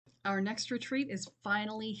Our next retreat is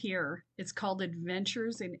finally here. It's called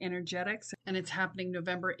Adventures in Energetics, and it's happening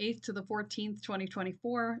November 8th to the 14th,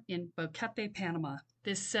 2024 in Boquete, Panama.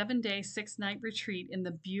 This 7-day, 6-night retreat in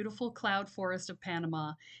the beautiful cloud forest of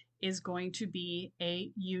Panama is going to be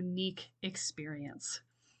a unique experience.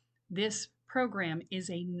 This program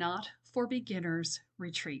is a not for beginners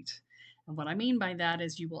retreat. And what I mean by that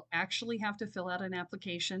is you will actually have to fill out an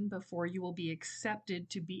application before you will be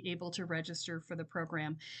accepted to be able to register for the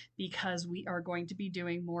program, because we are going to be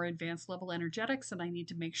doing more advanced level energetics, and I need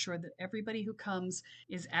to make sure that everybody who comes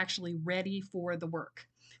is actually ready for the work.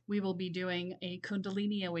 We will be doing a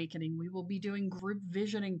Kundalini awakening. We will be doing group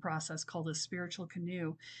visioning process called a spiritual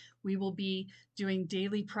canoe. We will be doing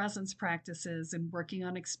daily presence practices and working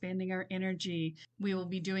on expanding our energy. We will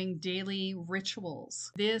be doing daily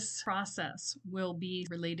rituals. This process will be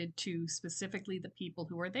related to specifically the people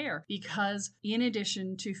who are there, because in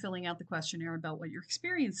addition to filling out the questionnaire about what your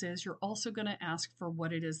experience is, you're also going to ask for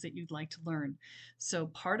what it is that you'd like to learn. So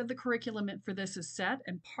part of the curriculum for this is set,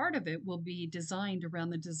 and part of it will be designed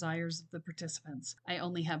around the desires of the participants. I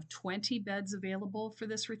only have 20 beds available for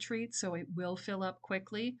this retreat, so it will fill up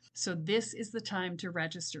quickly. So this is the time to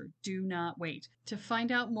register. Do not wait. To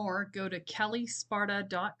find out more, go to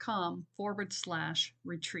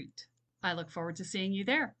kellysparta.com/retreat. I look forward to seeing you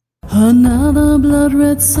there. Another blood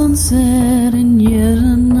red sunset and yet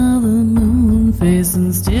another moon phase,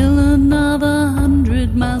 and still another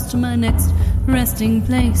 100 miles to my next resting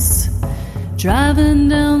place. Driving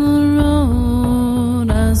down the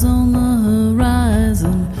road, eyes on the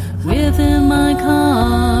horizon. Within my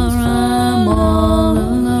car, I'm all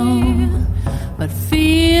alone, but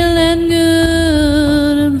feeling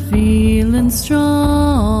good and feeling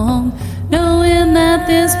strong, knowing that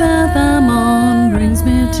this path I'm on brings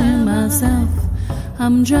me to myself.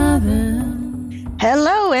 I'm driving.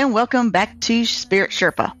 Hello and welcome back to Spirit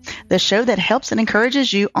Sherpa, the show that helps and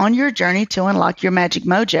encourages you on your journey to unlock your magic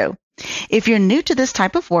mojo. If you're new to this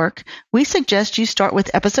type of work, we suggest you start with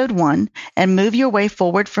episode 1 and move your way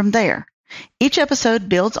forward from there. Each episode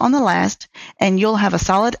builds on the last, and you'll have a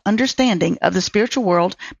solid understanding of the spiritual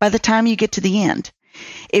world by the time you get to the end.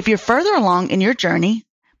 If you're further along in your journey,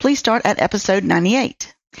 please start at episode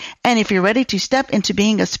 98. And if you're ready to step into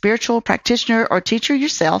being a spiritual practitioner or teacher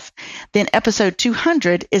yourself, then episode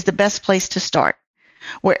 200 is the best place to start.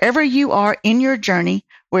 Wherever you are in your journey,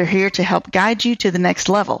 we're here to help guide you to the next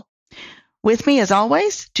level. With me, as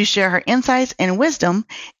always, to share her insights and wisdom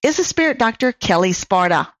is the spirit doctor, Kelly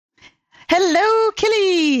Sparta. Hello,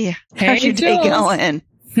 Kelly. Hey, how's your day going?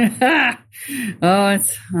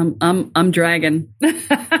 I'm dragging.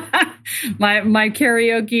 my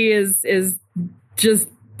karaoke is just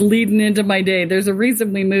bleeding into my day. There's a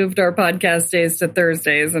reason we moved our podcast days to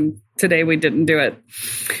Thursdays, and today we didn't do it.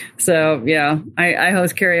 So yeah, I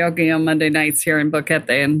host karaoke on Monday nights here in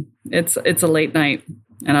Boquete, and it's a late night,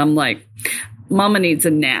 and I'm like, Mama needs a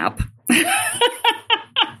nap.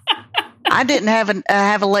 I didn't have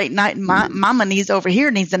a late night, and my Mama needs a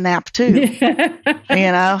nap too. You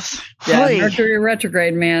know, yeah, Mercury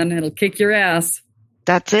retrograde, man, it'll kick your ass.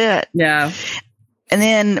 That's it. Yeah. And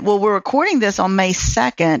then, well, we're recording this on May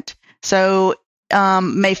 2nd. So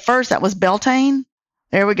May 1st, that was Beltane.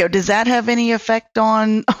 There we go. Does that have any effect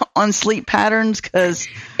on sleep patterns? Because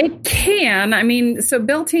it can. I mean, so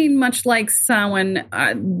Beltane, much like Samhain,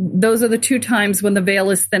 those are the two times when the veil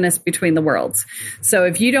is thinnest between the worlds. So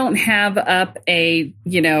if you don't have up a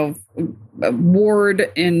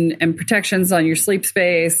ward and protections on your sleep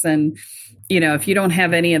space, and if you don't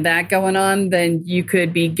have any of that going on, then you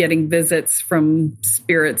could be getting visits from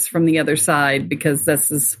spirits from the other side, because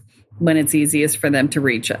this is when it's easiest for them to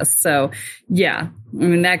reach us. So yeah, I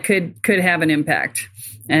mean, that could have an impact.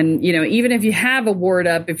 And, even if you have a ward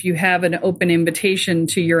up, if you have an open invitation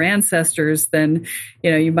to your ancestors, then,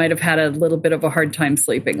 you might have had a little bit of a hard time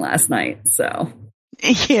sleeping last night. So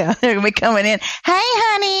yeah, they're going to be coming in. Hey,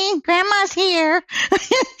 honey, Grandma's here.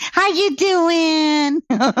 How you doing?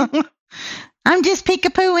 I'm just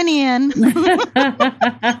peekapooing in.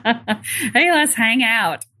 Hey, let's hang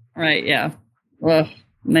out. Right. Yeah. Ugh.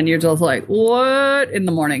 And then you're just like, what in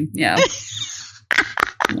the morning? Yeah.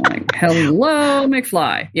 Like, hello,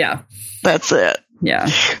 McFly. Yeah. That's it. Yeah.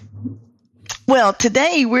 Well,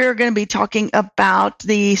 today we're going to be talking about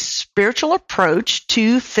the spiritual approach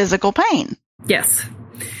to physical pain. Yes.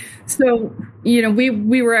 So,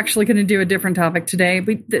 we were actually going to do a different topic today.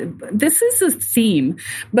 This is a theme,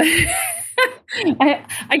 but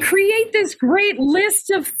I create this great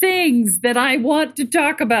list of things that I want to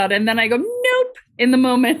talk about, and then I go, nope, in the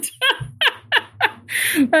moment.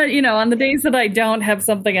 But, on the days that I don't have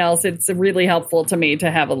something else, it's really helpful to me to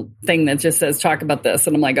have a thing that just says, talk about this.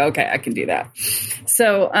 And I'm like, okay, I can do that.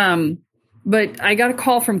 So, but I got a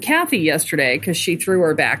call from Kathy yesterday because she threw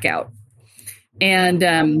her back out.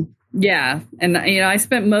 And, yeah. And, I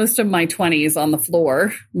spent most of my 20s on the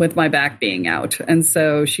floor with my back being out. And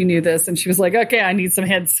so she knew this and she was like, okay, I need some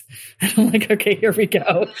hits. And I'm like, okay, here we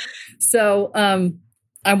go. So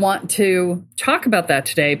I want to talk about that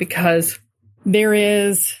today because there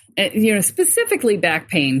is, specifically back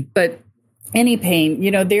pain, but any pain,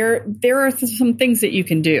 there are some things that you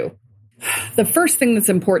can do. The first thing that's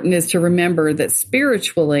important is to remember that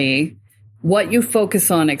spiritually, what you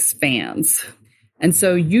focus on expands. And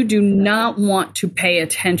so you do not want to pay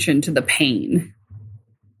attention to the pain.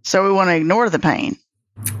 So we want to ignore the pain.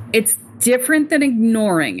 It's different than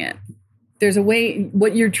ignoring it. There's a way,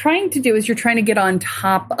 what you're trying to do is you're trying to get on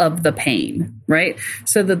top of the pain, right?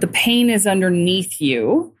 So that the pain is underneath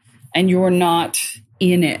you and you're not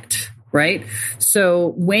in it, right? So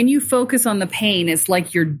when you focus on the pain, it's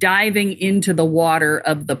like you're diving into the water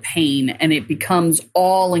of the pain and it becomes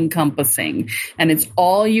all encompassing and it's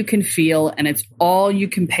all you can feel and it's all you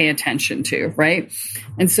can pay attention to, right?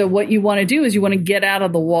 And so what you want to do is you want to get out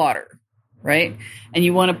of the water, right? And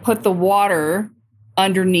you want to put the water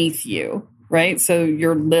underneath you, right? So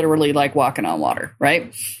you're literally like walking on water,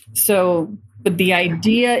 right? So, but the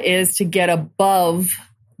idea is to get above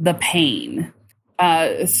the pain.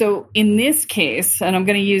 So in this case, and I'm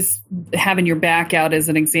going to use having your back out as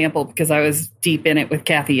an example because I was deep in it with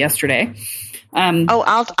Kathy yesterday.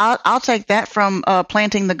 I'll take that from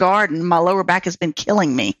planting the garden. My lower back has been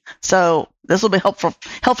killing me, so this will be helpful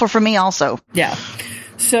for me also. Yeah.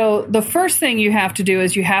 So the first thing you have to do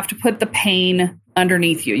is you have to put the pain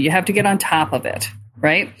underneath you. You have to get on top of it,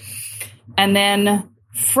 right? And then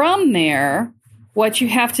from there, what you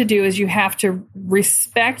have to do is you have to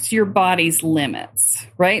respect your body's limits,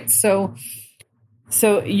 right? So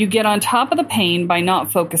you get on top of the pain by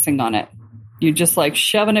not focusing on it. You're just like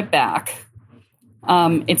shoving it back.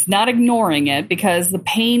 It's not ignoring it because the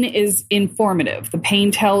pain is informative. The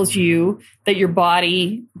pain tells you that your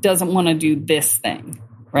body doesn't want to do this thing,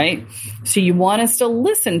 right? So you want to still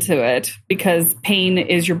listen to it because pain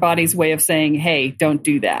is your body's way of saying, hey, don't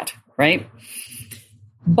do that, right?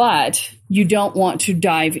 But you don't want to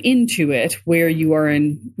dive into it where you are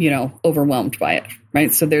overwhelmed by it,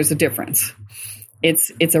 right? So there's a difference.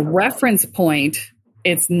 It's a reference point.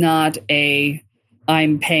 It's not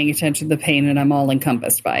I'm paying attention to the pain and I'm all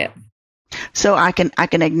encompassed by it. So I can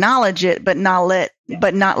acknowledge it, but not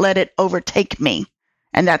let it overtake me.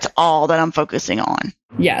 And that's all that I'm focusing on.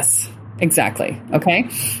 Yes, exactly. Okay.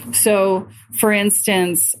 So for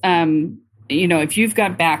instance, if you've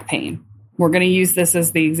got back pain, we're going to use this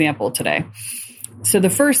as the example today. So the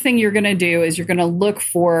first thing you're going to do is you're going to look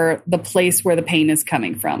for the place where the pain is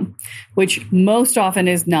coming from, which most often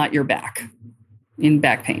is not your back in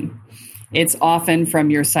back pain. It's often from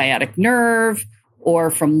your sciatic nerve or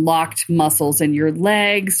from locked muscles in your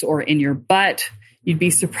legs or in your butt. You'd be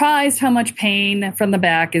surprised how much pain from the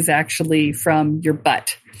back is actually from your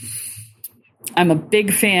butt. I'm a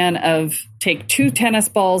big fan of take 2 tennis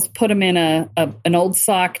balls, put them in an old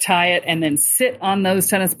sock, tie it, and then sit on those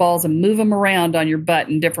tennis balls and move them around on your butt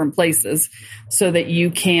in different places so that you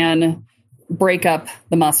can break up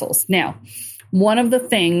the muscles. Now, one of the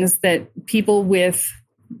things that people with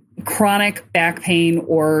chronic back pain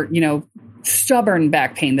or, stubborn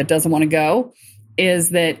back pain that doesn't want to go is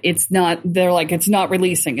that it's not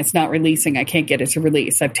releasing. I can't get it to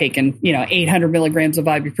release. I've taken, 800 milligrams of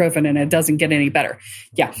ibuprofen and it doesn't get any better.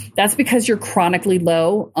 Yeah. That's because you're chronically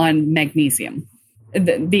low on magnesium.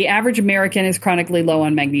 The average American is chronically low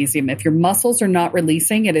on magnesium. If your muscles are not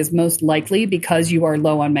releasing, it is most likely because you are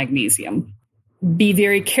low on magnesium. Be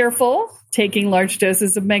very careful taking large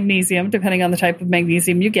doses of magnesium, depending on the type of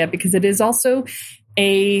magnesium you get, because it is also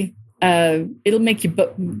it'll make you,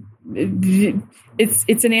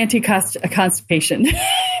 it's an anti-constipation.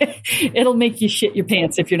 It'll make you shit your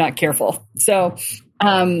pants if you're not careful. So,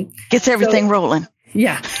 gets everything rolling.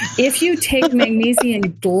 Yeah. If you take magnesium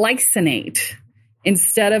glycinate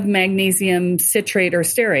instead of magnesium citrate or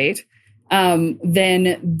stearate,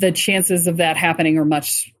 then the chances of that happening are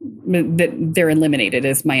they're eliminated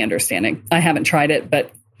is my understanding. I haven't tried it,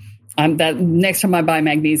 but that next time I buy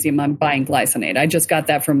magnesium, I'm buying glycinate. I just got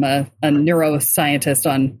that from a neuroscientist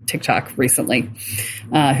on TikTok recently,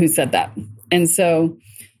 who said that. And so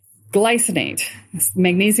glycinate,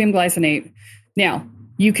 magnesium glycinate. Now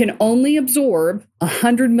you can only absorb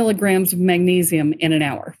 100 milligrams of magnesium in an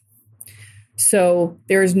hour. So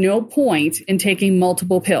there is no point in taking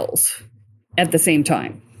multiple pills at the same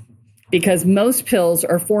time. because most pills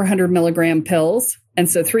are 400 milligram pills. And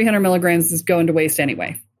so 300 milligrams is going to waste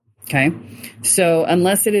anyway. Okay. So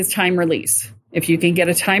unless it is time release, if you can get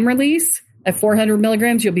a time release at 400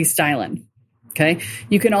 milligrams, you'll be styling. Okay.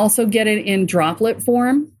 You can also get it in droplet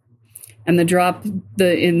form, and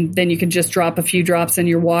then you can just drop a few drops in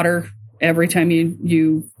your water every time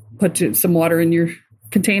you put some water in your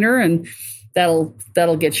container, and that'll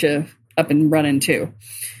get you up and running too.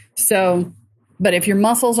 So, but if your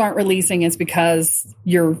muscles aren't releasing, it's because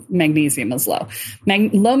your magnesium is low.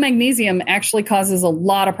 Low magnesium actually causes a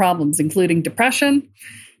lot of problems, including depression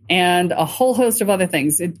and a whole host of other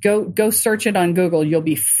things. Go search it on Google. You'll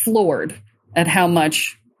be floored at how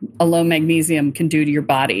much a low magnesium can do to your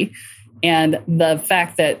body. And the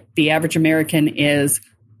fact that the average American is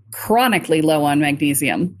chronically low on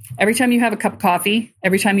magnesium. Every time you have a cup of coffee,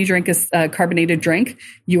 every time you drink a carbonated drink,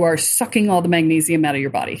 you are sucking all the magnesium out of your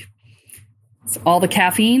body. It's all the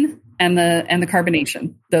caffeine and the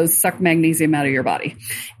carbonation. Those suck magnesium out of your body.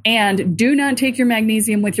 And do not take your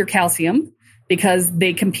magnesium with your calcium, because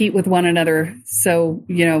they compete with one another. So,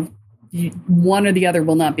 one or the other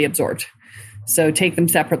will not be absorbed. So take them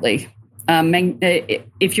separately.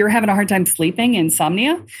 If you're having a hard time sleeping,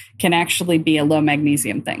 insomnia can actually be a low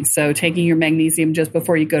magnesium thing. So taking your magnesium just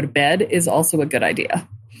before you go to bed is also a good idea,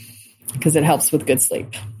 because it helps with good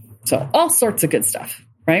sleep. So all sorts of good stuff,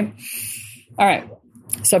 right? All right.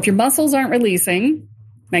 So if your muscles aren't releasing,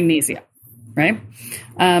 magnesium, right?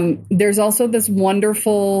 There's also this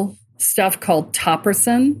wonderful stuff called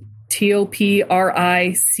Topricin, Topricin.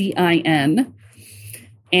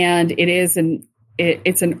 And it's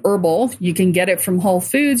an herbal. You can get it from Whole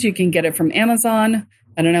Foods. You can get it from Amazon.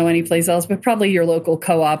 I don't know any place else, but probably your local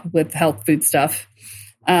co-op with health food stuff.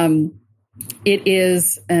 It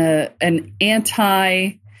is so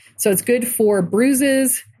it's good for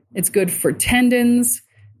bruises. It's good for tendons,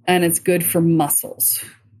 and it's good for muscles.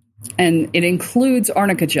 And it includes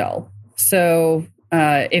arnica gel. So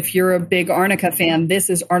if you're a big arnica fan, this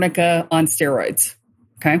is arnica on steroids.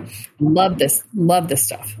 Okay. Love this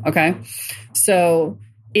stuff. Okay. So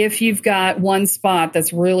if you've got one spot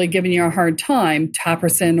that's really giving you a hard time,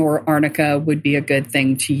 Topricin or arnica would be a good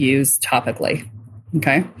thing to use topically.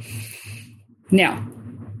 Okay. Now,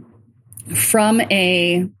 from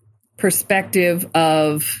a perspective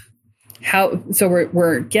of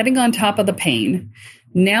we're getting on top of the pain.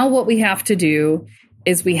 Now what we have to do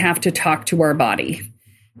is we have to talk to our body.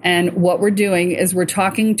 And what we're doing is we're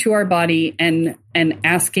talking to our body and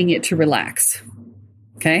asking it to relax.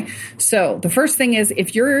 Okay. So the first thing is,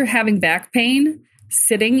 if you're having back pain,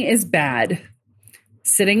 sitting is bad.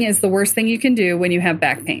 Sitting is the worst thing you can do when you have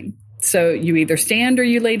back pain. So you either stand or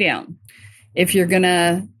you lay down. If you're going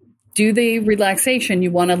to do the relaxation,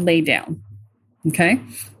 you want to lay down. Okay.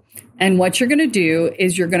 And what you're going to do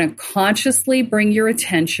is you're going to consciously bring your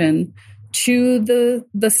attention to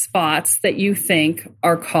the spots that you think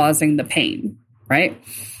are causing the pain, right?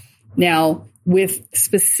 Now,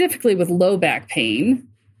 specifically with low back pain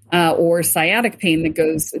or sciatic pain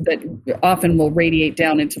that often will radiate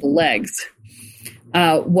down into the legs,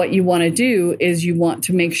 what you want to do is you want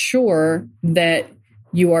to make sure that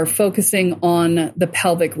you are focusing on the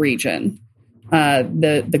pelvic region,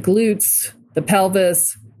 the glutes, the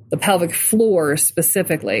pelvis, the pelvic floor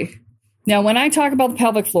specifically. Now, when I talk about the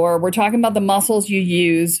pelvic floor, we're talking about the muscles you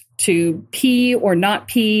use to pee or not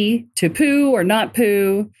pee, to poo or not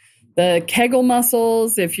poo, the Kegel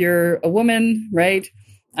muscles, if you're a woman, right?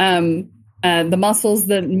 The muscles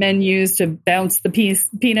that men use to bounce the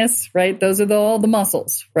penis, right? Those are all the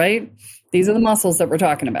muscles, right? These are the muscles that we're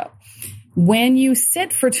talking about. When you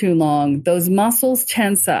sit for too long, those muscles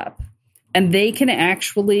tense up, and they can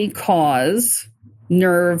actually cause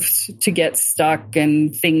nerves to get stuck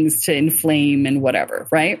and things to inflame and whatever,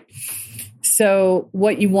 right? So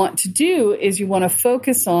what you want to do is you want to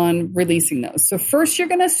focus on releasing those. So first you're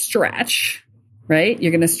going to stretch, right?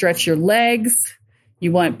 You're going to stretch your legs.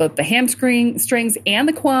 You want both the hamstrings and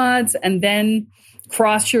the quads, and then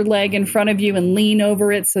cross your leg in front of you and lean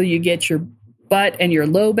over it so you get your butt and your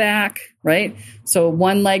low back, right? So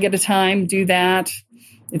one leg at a time, do that.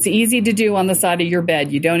 It's easy to do on the side of your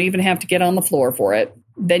bed. You don't even have to get on the floor for it.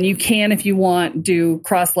 Then you can, if you want, do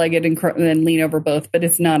cross-legged and then lean over both, but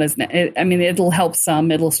it's not it'll help some.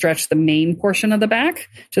 It'll stretch the main portion of the back.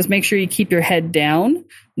 Just make sure you keep your head down,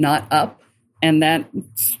 not up. And that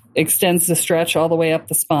extends the stretch all the way up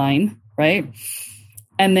the spine, right?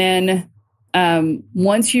 And then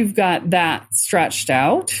once you've got that stretched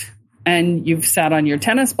out, and you've sat on your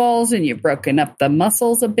tennis balls and you've broken up the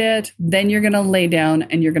muscles a bit, then you're going to lay down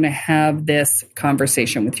and you're going to have this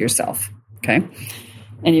conversation with yourself. Okay.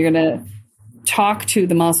 And you're going to talk to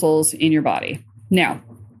the muscles in your body. Now,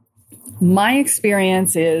 my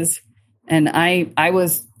experience is, and I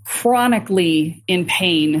was chronically in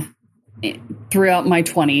pain throughout my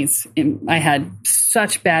 20s. I had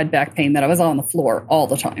such bad back pain that I was on the floor all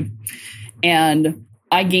the time. And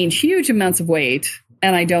I gained huge amounts of weight,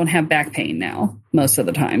 and I don't have back pain now most of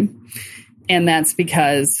the time. And that's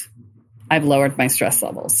because I've lowered my stress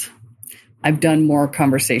levels. I've done more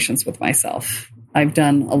conversations with myself. I've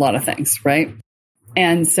done a lot of things, right?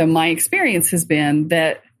 And so my experience has been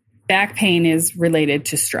that back pain is related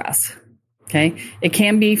to stress. Okay. It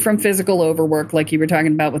can be from physical overwork, like you were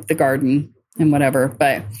talking about with the garden and whatever.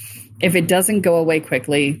 But if it doesn't go away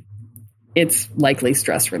quickly, it's likely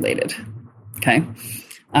stress related. Okay.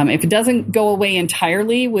 If it doesn't go away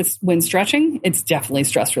entirely when stretching, it's definitely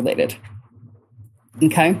stress related.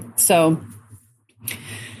 Okay. So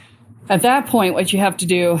at that point, what you have to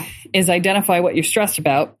do is identify what you're stressed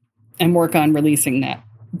about and work on releasing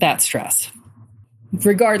that stress.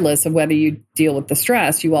 Regardless of whether you deal with the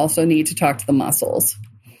stress, you also need to talk to the muscles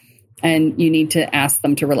and you need to ask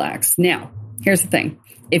them to relax. Now, here's the thing.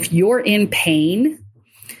 If you're in pain,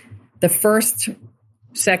 the first,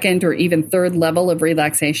 second, or even third level of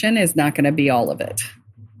relaxation is not going to be all of it.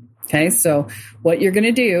 Okay. So what you're going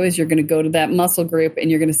to do is you're going to go to that muscle group and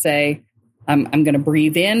you're going to say, I'm going to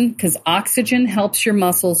breathe in, because oxygen helps your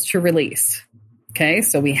muscles to release. Okay,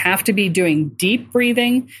 so we have to be doing deep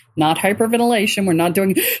breathing, not hyperventilation. We're not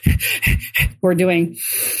doing, we're doing,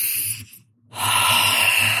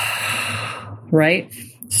 right?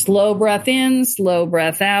 Slow breath in, slow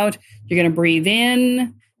breath out. You're going to breathe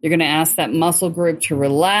in. You're going to ask that muscle group to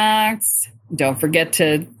relax. Don't forget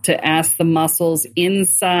to ask the muscles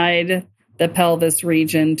inside the pelvis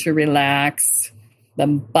region to relax. The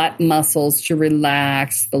butt muscles to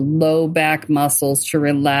relax, the low back muscles to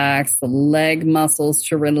relax, the leg muscles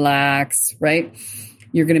to relax, right?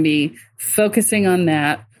 You're going to be focusing on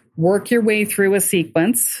that, work your way through a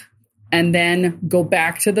sequence, and then go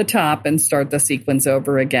back to the top and start the sequence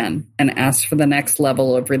over again and ask for the next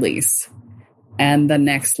level of release and the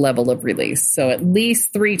next level of release. So at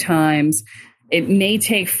least 3 times. It may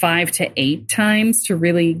take 5 to 8 times to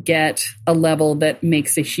really get a level that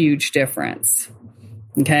makes a huge difference.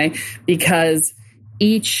 Okay, because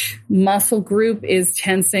each muscle group is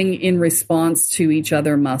tensing in response to each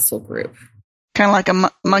other muscle group. Kind of like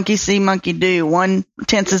a monkey see, monkey do. One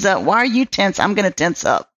tenses up. Why are you tense? I'm going to tense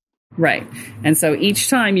up. Right. And so each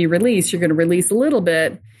time you release, you're going to release a little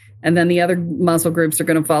bit, and then the other muscle groups are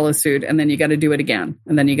going to follow suit, and then you got to do it again,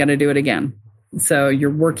 and then you got to do it again. So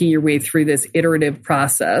you're working your way through this iterative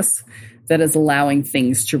process that is allowing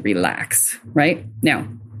things to relax, right? Now,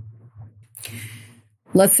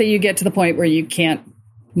 let's say you get to the point where you can't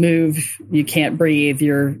move, you can't breathe,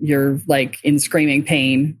 you're like in screaming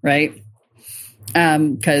pain, right?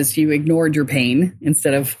 Because you ignored your pain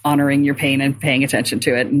instead of honoring your pain and paying attention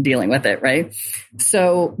to it and dealing with it, right?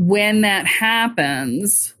 So when that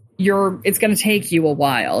happens, it's going to take you a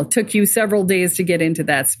while. It took you several days to get into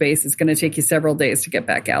that space. It's going to take you several days to get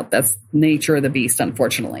back out. That's nature of the beast,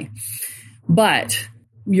 unfortunately. But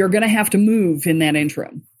you're going to have to move in that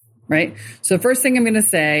interim. Right? So first thing I'm going to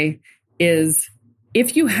say is,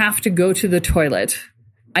 if you have to go to the toilet,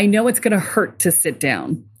 I know it's going to hurt to sit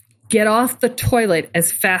down. Get off the toilet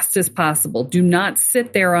as fast as possible. Do not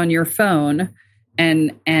sit there on your phone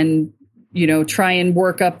and try and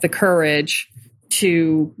work up the courage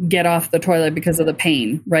to get off the toilet because of the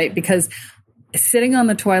pain, right? Because sitting on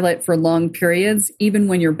the toilet for long periods, even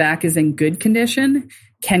when your back is in good condition,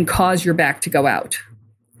 can cause your back to go out.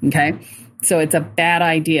 Okay? So it's a bad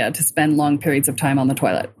idea to spend long periods of time on the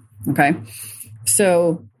toilet. Okay.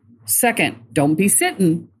 So second, don't be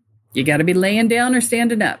sitting. You got to be laying down or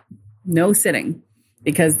standing up. No sitting,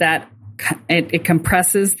 because it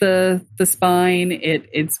compresses the spine.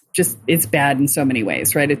 It's bad in so many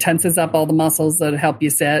ways, right? It tenses up all the muscles that help you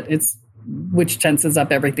sit. Which tenses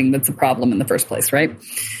up everything that's a problem in the first place, right?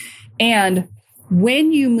 And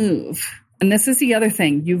when you move, and this is the other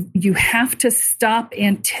thing, you have to stop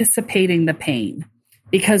anticipating the pain,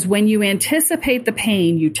 because when you anticipate the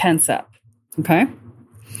pain, you tense up. Okay.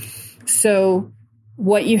 So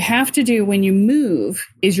what you have to do when you move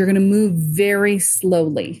is you're going to move very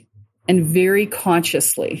slowly and very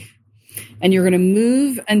consciously. And you're going to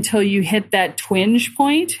move until you hit that twinge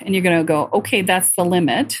point, and you're going to go, okay, that's the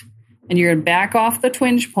limit. And you're going to back off the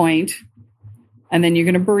twinge point, and then you're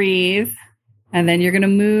going to breathe. And then you're going to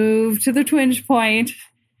move to the twinge point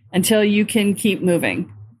until you can keep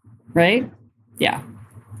moving, right? Yeah.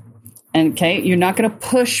 Okay. You're not going to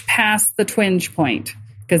push past the twinge point,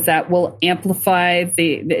 because that will amplify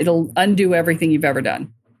it'll undo everything you've ever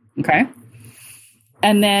done. Okay.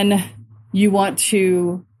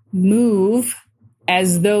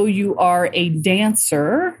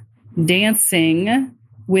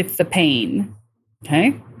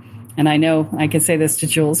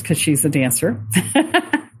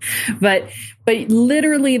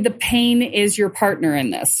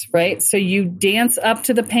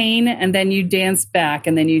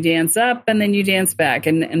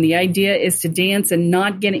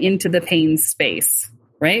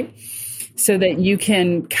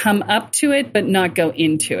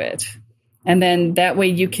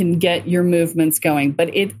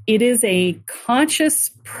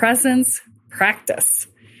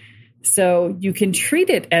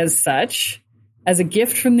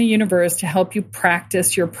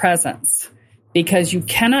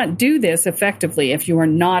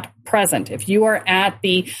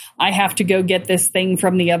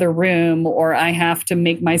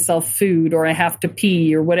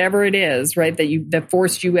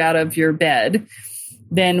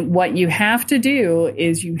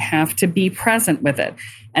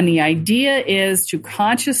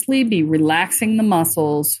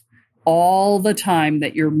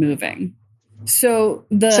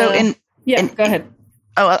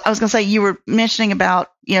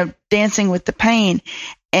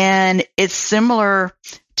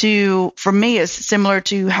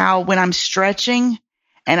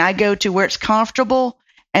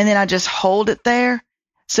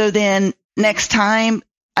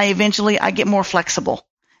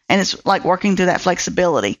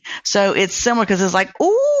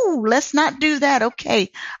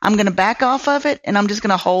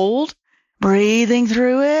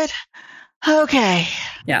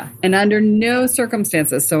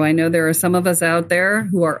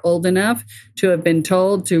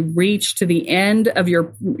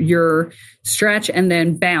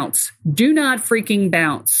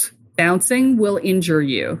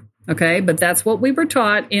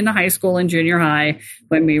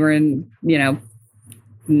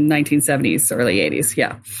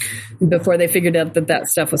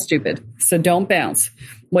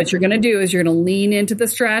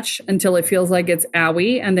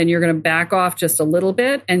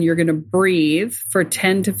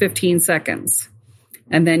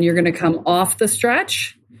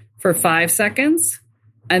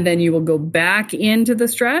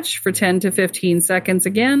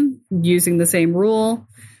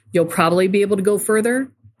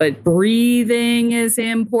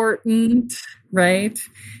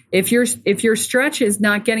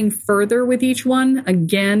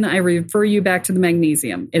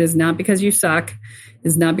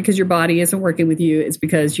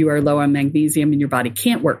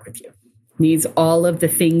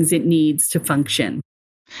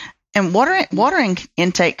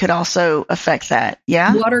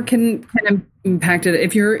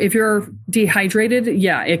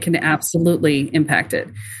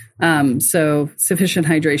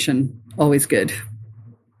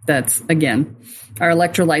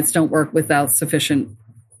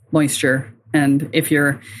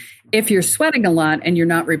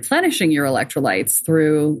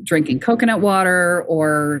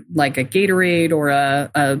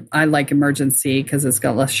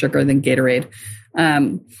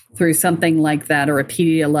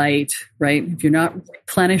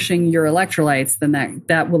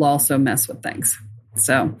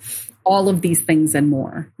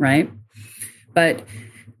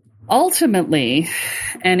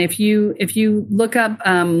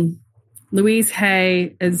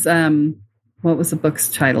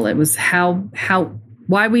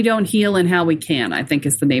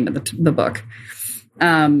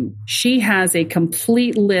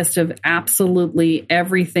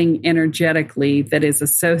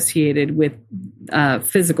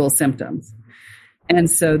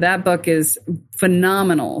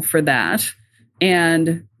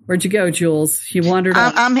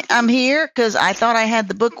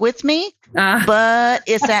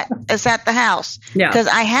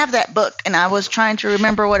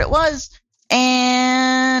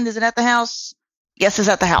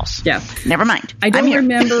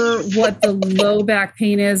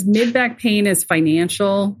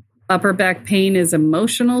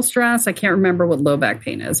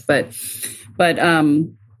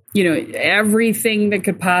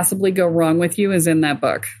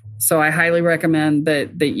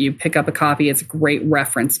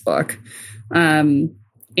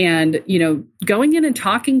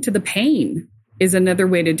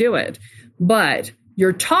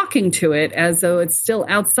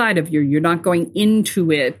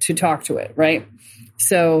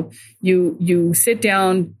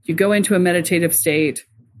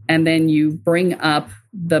 and then you bring up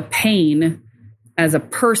the pain as a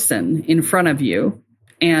person in front of you,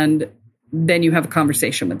 and then you have a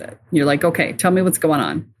conversation with it. You're like, okay, tell me what's going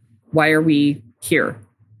on. Why are we here?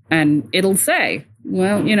 And it'll say,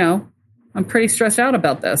 well, I'm pretty stressed out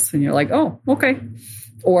about this. And you're like, oh, okay.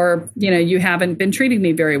 Or, you haven't been treating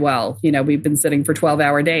me very well. We've been sitting for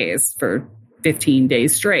 12-hour days for 15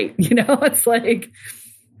 days straight. It's like,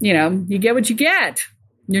 you get what you get.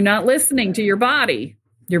 You're not listening to your body.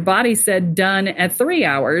 Your body said done at 3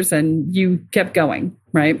 hours and you kept going,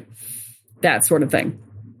 right? That sort of thing.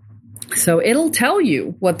 So it'll tell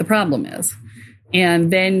you what the problem is.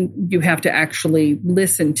 And then you have to actually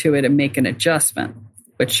listen to it and make an adjustment,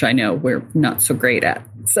 which I know we're not so great at.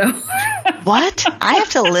 So what? I have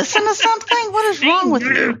to listen to something? What is wrong with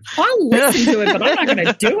you? I'll listen to it, but I'm not going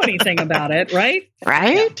to do anything about it, right?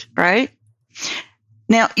 Right, right.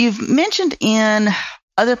 Now, you've mentioned in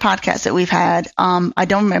other podcasts that we've had, I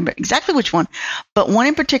don't remember exactly which one, but one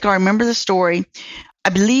in particular, I remember the story. I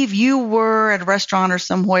believe you were at a restaurant or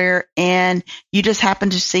somewhere and you just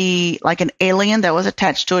happened to see like an alien that was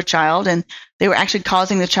attached to a child and they were actually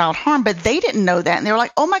causing the child harm, but they didn't know that. And they were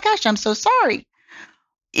like, oh my gosh, I'm so sorry.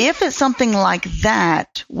 If it's something like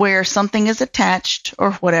that, where something is attached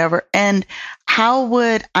or whatever, and how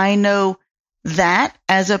would I know that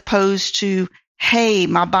as opposed to, hey,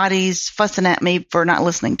 my body's fussing at me for not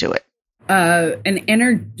listening to it?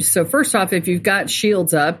 So first off, if you've got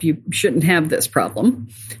shields up, you shouldn't have this problem.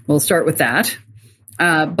 We'll start with that.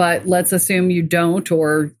 But let's assume you don't,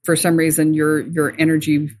 or for some reason your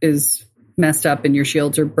energy is messed up and your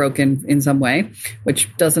shields are broken in some way,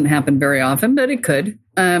 which doesn't happen very often, but it could.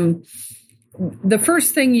 The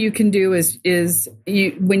first thing you can do is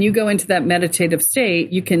when you go into that meditative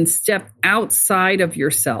state, you can step outside of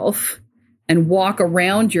yourself and walk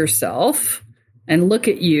around yourself and look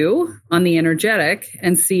at you on the energetic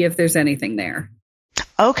and see if there's anything there.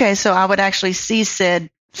 Okay, so I would actually see said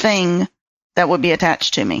thing that would be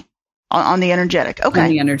attached to me on the energetic. Okay. On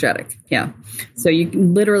the energetic, yeah. So you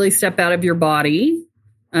can literally step out of your body,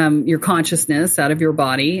 your consciousness out of your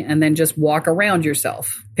body, and then just walk around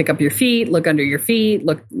yourself. Pick up your feet, look under your feet,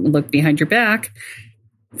 look behind your back.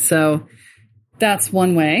 So that's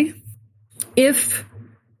one way. If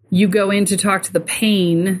you go in to talk to the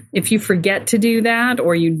pain, if you forget to do that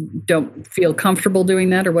or you don't feel comfortable doing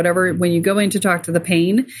that or whatever, when you go in to talk to the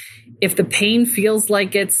pain, if the pain feels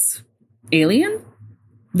like it's alien,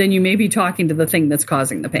 then you may be talking to the thing that's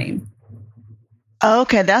causing the pain.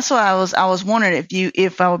 Okay, that's what I was wondering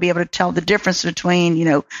if I would be able to tell the difference between,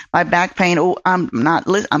 my back pain,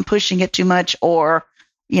 I'm pushing it too much, or,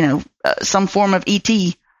 some form of ET,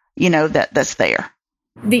 that's there.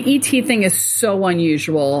 The ET thing is so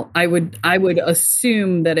unusual. I would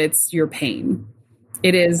assume that it's your pain.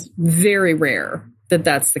 It is very rare that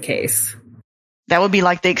that's the case. That would be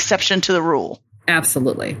like the exception to the rule.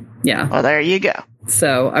 Absolutely. Yeah. Well, there you go.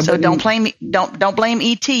 So don't blame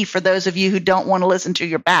ET for those of you who don't want to listen to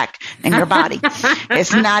your back and your body.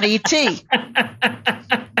 It's not ET.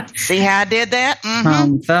 See how I did that?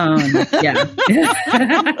 Mm-hmm. Phone. Yeah.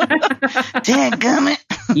 Dadgummit.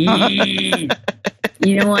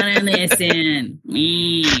 You don't want to listen.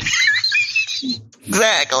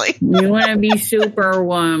 Exactly. You want to be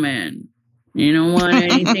Superwoman. You don't want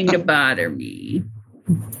anything to bother me.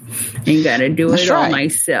 You got to do That's it right. all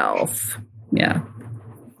myself. Yeah.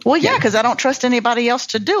 Well, yeah, because I don't trust anybody else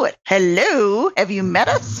to do it. Hello, have you met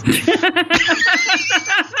us?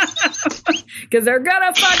 Because they're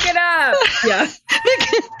gonna fuck it up. Yeah,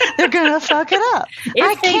 they're gonna fuck it up.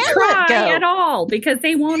 If they try at all, because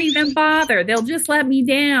they won't even bother. They'll just let me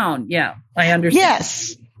down. Yeah, I understand.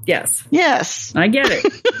 Yes. I get it.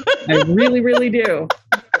 I really, really do.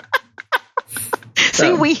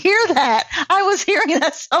 See, we hear that. I was hearing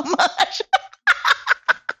that so much.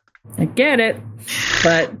 I get it.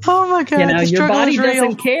 But, oh my God, your body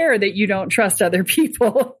doesn't care that you don't trust other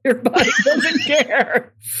people. Your body doesn't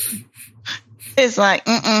care. It's like,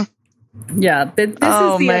 Yeah, this is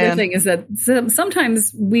the other thing is that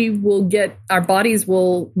sometimes our bodies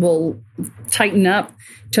will tighten up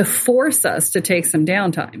to force us to take some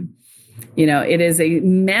downtime. It is a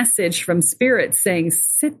message from spirit saying,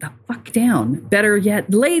 sit the fuck down. Better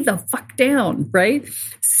yet, lay the fuck down, right?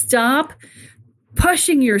 Stop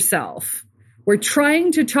pushing yourself. We're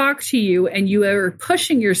trying to talk to you and you are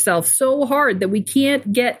pushing yourself so hard that we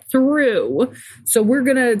can't get through. So we're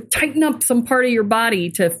going to tighten up some part of your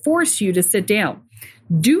body to force you to sit down.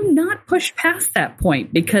 Do not push past that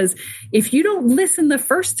point, because if you don't listen the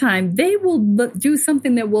first time, they will do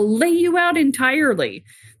something that will lay you out entirely.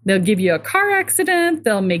 They'll give you a car accident.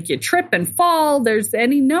 They'll make you trip and fall. There's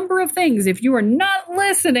any number of things. If you are not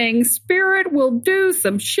listening, spirit will do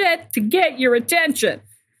some shit to get your attention.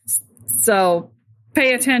 So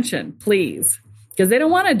pay attention, please, because they don't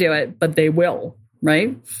want to do it, but they will,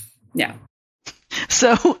 right? Yeah.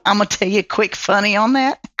 So I'm going to tell you a quick funny on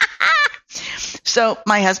that. So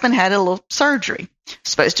my husband had a little surgery,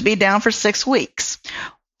 supposed to be down for 6 weeks.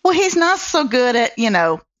 Well, he's not so good at,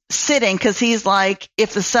 sitting, because he's like,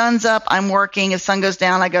 if the sun's up, I'm working. If sun goes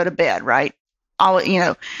down, I go to bed, right?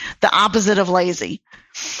 The opposite of lazy.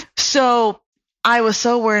 So I was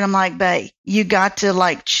so worried. I'm like, babe, you got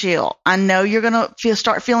to chill. I know you're going to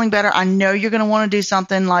start feeling better. I know you're going to want to do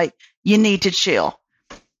something. You need to chill.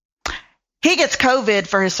 He gets COVID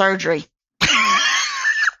for his surgery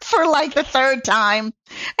for the third time.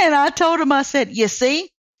 And I told him, I said, you see,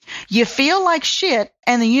 you feel like shit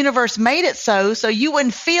and the universe made it so you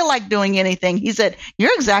wouldn't feel like doing anything. He said,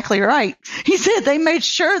 you're exactly right. He said, they made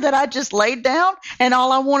sure that I just laid down and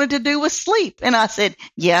all I wanted to do was sleep. And I said,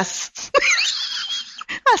 yes.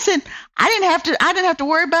 I said, I didn't have to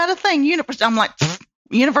worry about a thing. Universe. I'm like,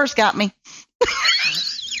 universe got me.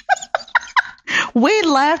 We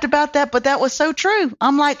laughed about that, but that was so true.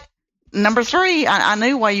 I'm like, number 3, I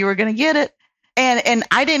knew why you were going to get it. And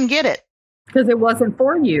I didn't get it. Because it wasn't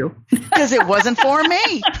for you. Because it wasn't for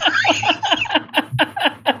me.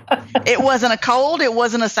 It wasn't a cold. It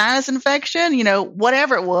wasn't a sinus infection,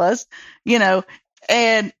 whatever it was,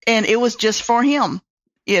 and it was just for him,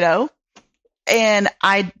 and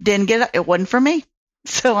I didn't get it. It wasn't for me.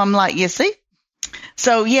 So I'm like, you see?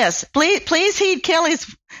 So yes, please heed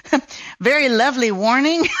Kelly's very lovely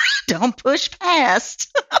warning. Don't push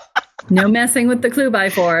past. No messing with the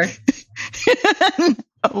Clue-by-4.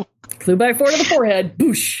 No. Clue-by-4 to the forehead.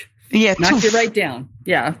 Boosh. Yeah. Knock you right down.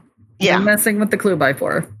 Yeah. Yeah. No messing with the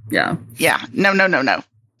Clue-by-4. Yeah. Yeah. No.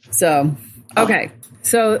 So, okay.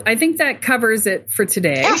 So I think that covers it for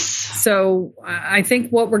today. Yes. So I think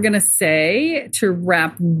what we're going to say to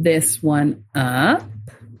wrap this one up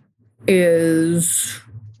is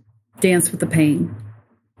dance with the pain.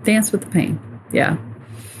 Dance with the pain. Yeah.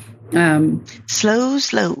 Slow,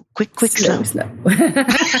 quick, slow.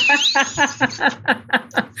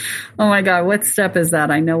 Oh my God. What step is that?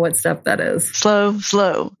 I know what step that is. Slow,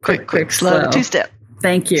 quick, slow. 2-step.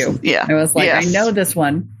 Thank you. Yeah. I was like, yes. I know this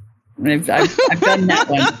one. I've done that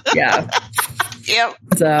one. Yeah. Yep.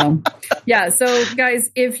 So, yeah. So guys,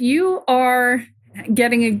 if you are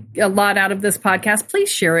getting a lot out of this podcast, please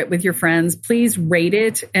share it with your friends. Please rate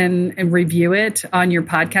it and review it on your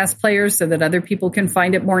podcast players so that other people can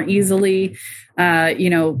find it more easily.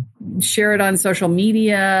 Share it on social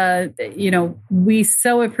media. We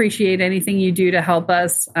so appreciate anything you do to help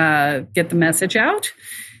us get the message out.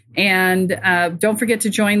 And don't forget to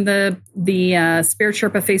join the Spirit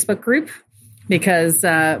Sherpa Facebook group, because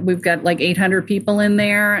we've got 800 people in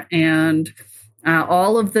there, and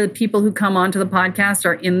all of the people who come onto the podcast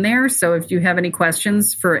are in there. So if you have any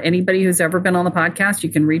questions for anybody who's ever been on the podcast, you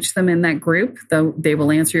can reach them in that group. They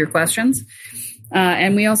will answer your questions.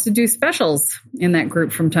 And we also do specials in that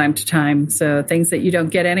group from time to time. So things that you don't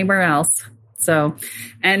get anywhere else. So,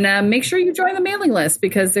 and make sure you join the mailing list,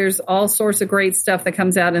 because there's all sorts of great stuff that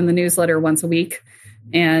comes out in the newsletter once a week.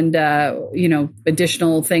 And,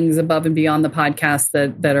 additional things above and beyond the podcast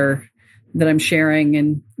that I'm sharing.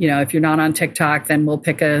 And, if you're not on TikTok, then we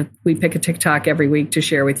pick a TikTok every week to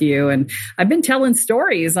share with you. And I've been telling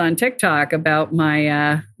stories on TikTok about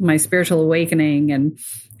my spiritual awakening and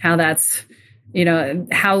how that's,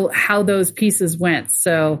 how those pieces went.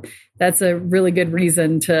 So that's a really good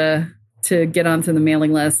reason to get onto the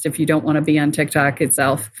mailing list. If you don't want to be on TikTok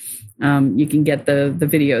itself, you can get the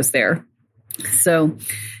videos there. So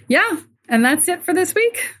yeah. And that's it for this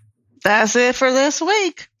week. That's it for this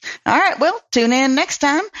week. All right. Well, tune in next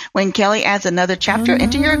time when Kelly adds another chapter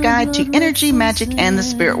into your guide to energy, magic, and the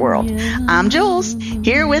spirit world. I'm Jules,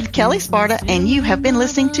 here with Kelly Sparta, and you have been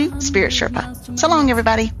listening to Spirit Sherpa. So long,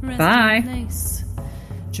 everybody. Bye.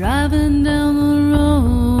 Driving down the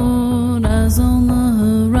road, eyes on the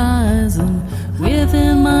horizon.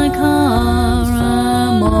 Within my car,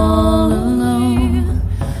 I'm all alone,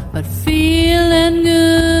 but feeling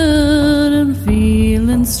good and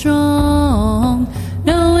feeling strong,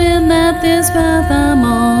 knowing that this path I'm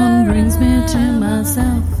on brings me to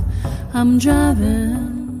myself. I'm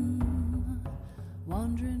driving,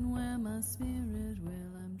 wondering where my spirit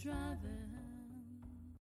will. I'm driving.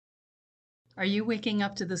 Are you waking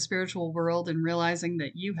up to the spiritual world and realizing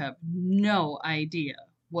that you have no idea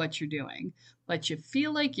what you're doing, but you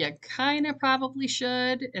feel like you kind of probably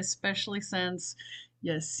should, especially since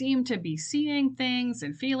You seem to be seeing things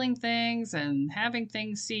and feeling things and having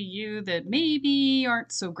things see you that maybe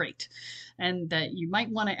aren't so great, and that you might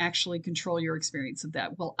want to actually control your experience of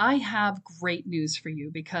that. Well, I have great news for you,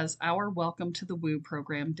 because our Welcome to the Woo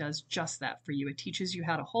program does just that for you. It teaches you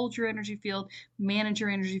how to hold your energy field, manage your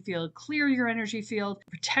energy field, clear your energy field,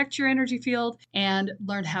 protect your energy field, and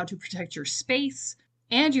learn how to protect your space.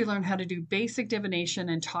 And you learn how to do basic divination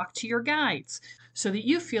and talk to your guides, so that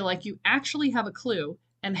you feel like you actually have a clue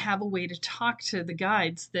and have a way to talk to the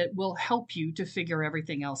guides that will help you to figure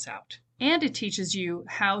everything else out. And it teaches you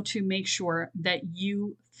how to make sure that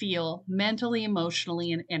you feel mentally,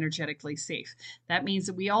 emotionally, and energetically safe. That means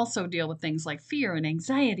that we also deal with things like fear and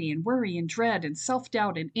anxiety and worry and dread and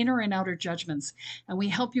self-doubt and inner and outer judgments. And we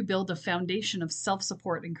help you build a foundation of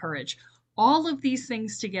self-support and courage. All of these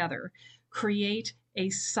things together create a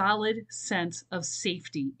solid sense of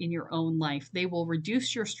safety in your own life. They will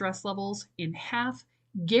reduce your stress levels in half,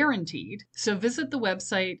 guaranteed. So visit the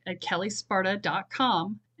website at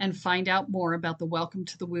kellysparta.com and find out more about the Welcome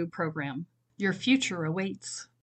to the Woo program. Your future awaits.